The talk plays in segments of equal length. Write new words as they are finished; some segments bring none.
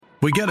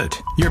We get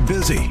it. You're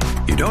busy.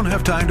 You don't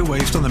have time to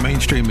waste on the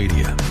mainstream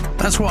media.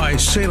 That's why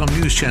Salem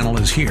News Channel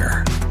is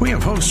here. We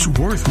have hosts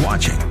worth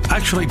watching,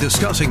 actually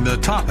discussing the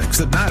topics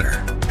that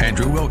matter.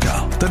 Andrew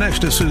Wilkow,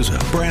 Dinesh D'Souza,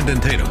 Brandon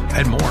Tatum,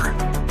 and more.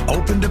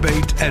 Open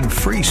debate and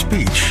free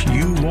speech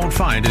you won't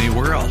find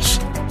anywhere else.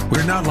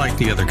 We're not like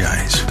the other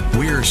guys.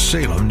 We're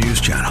Salem News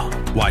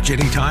Channel. Watch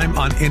anytime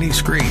on any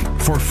screen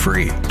for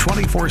free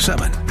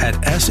 24/7 at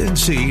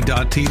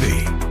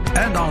snc.tv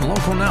and on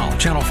Local Now,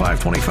 Channel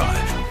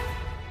 525.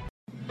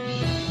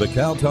 The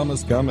Cal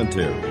Thomas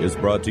Commentary is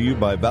brought to you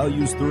by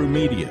Values Through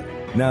Media.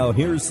 Now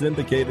here's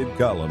syndicated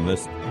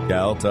columnist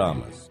Cal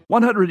Thomas.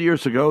 100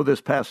 years ago this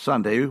past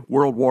Sunday,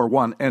 World War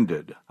I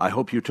ended. I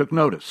hope you took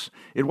notice.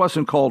 It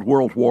wasn't called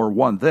World War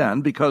I then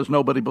because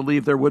nobody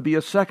believed there would be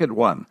a second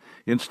one.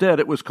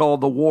 Instead, it was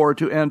called the War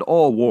to End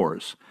All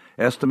Wars.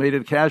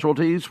 Estimated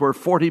casualties were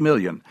 40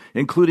 million,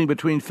 including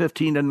between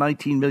 15 and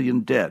 19 million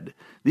dead.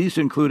 These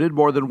included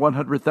more than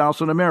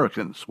 100,000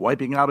 Americans,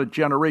 wiping out a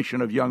generation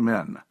of young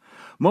men.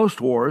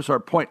 Most wars are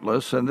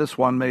pointless, and this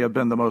one may have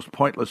been the most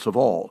pointless of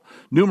all.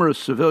 Numerous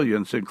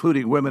civilians,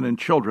 including women and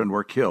children,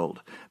 were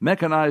killed.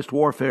 Mechanized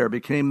warfare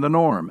became the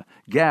norm.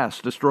 Gas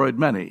destroyed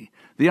many.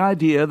 The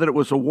idea that it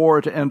was a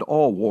war to end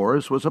all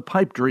wars was a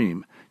pipe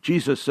dream.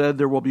 Jesus said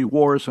there will be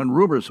wars and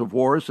rumors of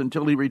wars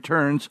until he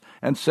returns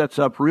and sets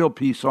up real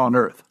peace on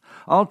earth.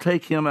 I'll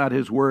take him at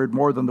his word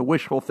more than the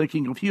wishful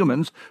thinking of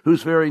humans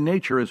whose very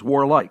nature is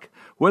warlike.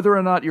 Whether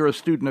or not you're a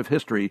student of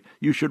history,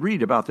 you should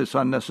read about this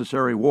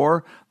unnecessary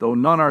war. Though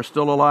none are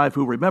still alive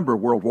who remember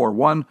World War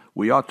I,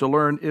 we ought to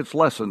learn its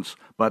lessons,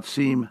 but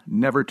seem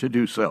never to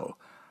do so.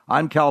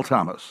 I'm Cal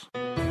Thomas.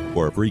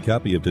 For a free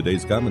copy of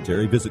today's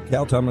commentary, visit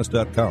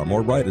calthomas.com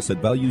or write us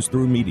at Values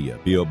Through Media,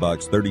 P.O.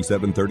 Box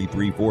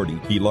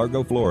 373340, Key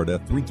Largo, Florida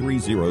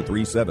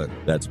 33037.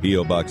 That's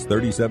P.O. Box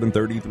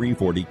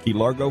 373340, Key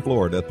Largo,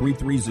 Florida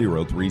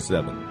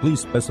 33037. Please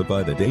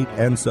specify the date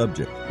and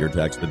subject. Your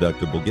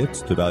tax-deductible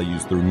gifts to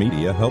Values Through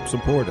Media help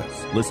support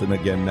us. Listen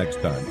again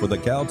next time for the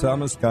Cal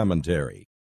Thomas Commentary.